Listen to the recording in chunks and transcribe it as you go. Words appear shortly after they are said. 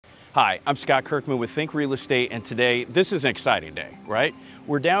Hi, I'm Scott Kirkman with Think Real Estate, and today, this is an exciting day, right?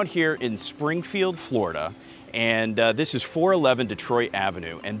 We're down here in Springfield, Florida, and this is 411 Detroit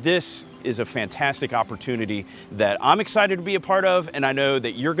Avenue, and this is a fantastic opportunity that I'm excited to be a part of, and I know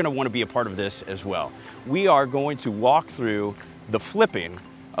that you're gonna wanna be a part of this as well. We are going to walk through the flipping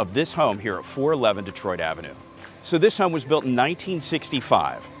of this home here at 411 Detroit Avenue. So this home was built in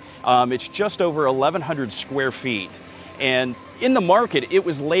 1965. It's just over 1,100 square feet. And in the market, it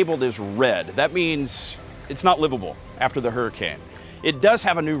was labeled as red. That means it's not livable after the hurricane. It does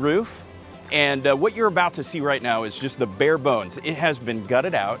have a new roof, and what you're about to see right now is just the bare bones. It has been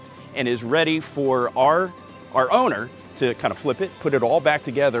gutted out and is ready for our owner to kind of flip it, put it all back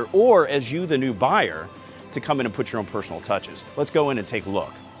together, or as you, the new buyer, to come in and put your own personal touches. Let's go in and take a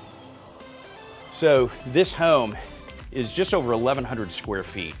look. So this home is just over 1,100 square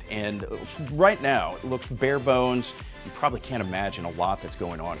feet, and right now it looks bare bones. You probably can't imagine a lot that's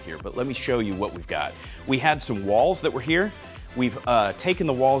going on here, but let me show you what we've got. We had some walls that were here. We've taken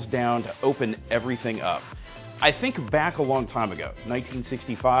the walls down to open everything up. I think back a long time ago,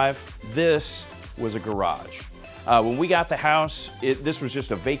 1965, this was a garage. When we got the house, this was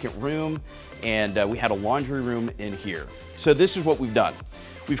just a vacant room, and we had a laundry room in here. So this is what we've done.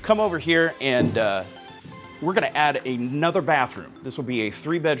 We've come over here and we're gonna add another bathroom. This will be a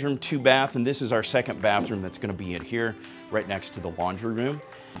 3-bedroom, 2-bath, and this is our second bathroom that's gonna be in here, right next to the laundry room.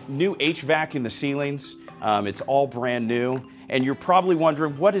 New HVAC in the ceilings. It's all brand new. And you're probably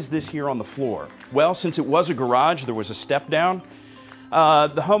wondering, what is this here on the floor? Well, since it was a garage, there was a step down.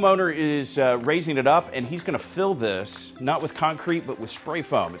 The homeowner is raising it up, and he's gonna fill this, not with concrete, but with spray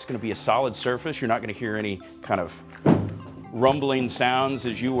foam. It's gonna be a solid surface. You're not gonna hear any kind of rumbling sounds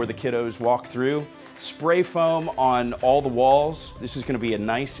as you or the kiddos walk through. Spray foam on all the walls. This is going to be a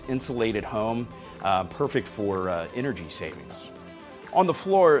nice insulated home, perfect for energy savings. On the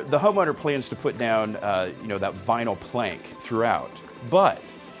floor, the homeowner plans to put down that vinyl plank throughout, but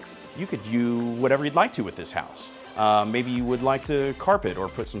you could do whatever you'd like to with this house. Maybe you would like to carpet or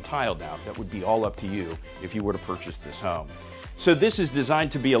put some tile down. That would be all up to you if you were to purchase this home. So this is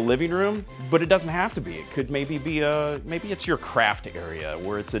designed to be a living room, but it doesn't have to be. It could maybe be maybe it's your craft area,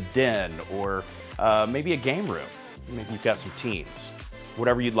 or it's a den, or maybe a game room. Maybe you've got some teens,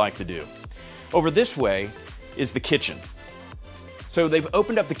 whatever you'd like to do. Over this way is the kitchen. So they've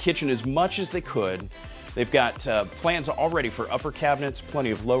opened up the kitchen as much as they could. They've got plans already for upper cabinets, plenty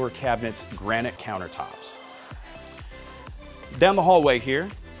of lower cabinets, granite countertops. Down the hallway here,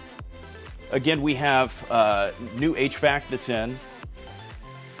 again, we have new HVAC that's in.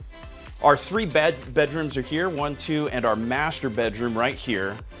 Our 3 bedrooms are here, 1, 2, and our master bedroom right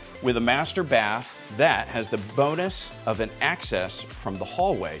here with a master bath that has the bonus of an access from the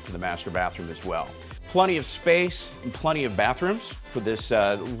hallway to the master bathroom as well. Plenty of space and plenty of bathrooms for this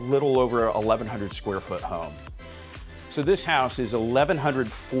little over 1,100 square foot home. So this house is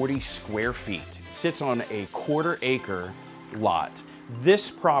 1,140 square feet. It sits on a 1/4 acre lot. This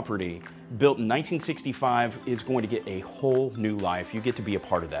property, built in 1965, is going to get a whole new life. You get to be a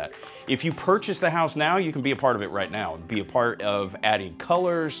part of that. If you purchase the house now, you can be a part of it right now. Be a part of adding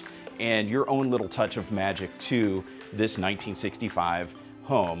colors and your own little touch of magic to this 1965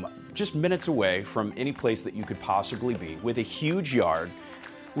 home, just minutes away from any place that you could possibly be, with a huge yard.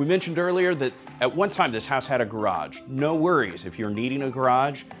 We mentioned earlier that at one time this house had a garage. No worries, if you're needing a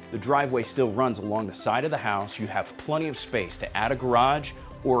garage, the driveway still runs along the side of the house. You have plenty of space to add a garage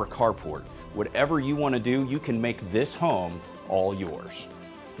or a carport. Whatever you want to do, you can make this home all yours.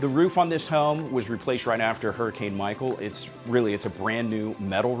 The roof on this home was replaced right after Hurricane Michael. It's a brand new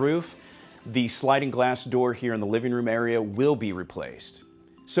metal roof. The sliding glass door here in the living room area will be replaced.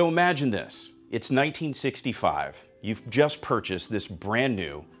 So imagine this, it's 1965. You've just purchased this brand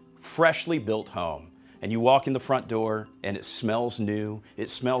new, freshly built home, and you walk in the front door and it smells new, it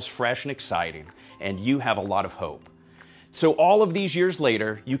smells fresh and exciting, and you have a lot of hope. So all of these years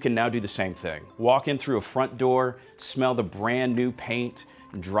later, you can now do the same thing. Walk in through a front door, smell the brand new paint,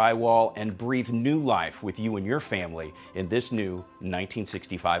 drywall, and breathe new life with you and your family in this new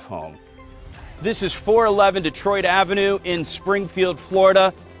 1965 home. This is 411 Detroit Avenue in Springfield,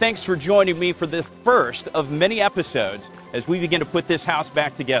 Florida. Thanks for joining me for the first of many episodes as we begin to put this house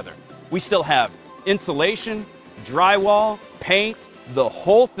back together. We still have insulation, drywall, paint, the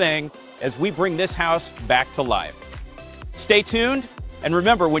whole thing as we bring this house back to life. Stay tuned, and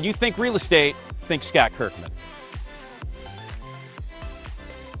remember, when you think real estate, think Scott Kirkman.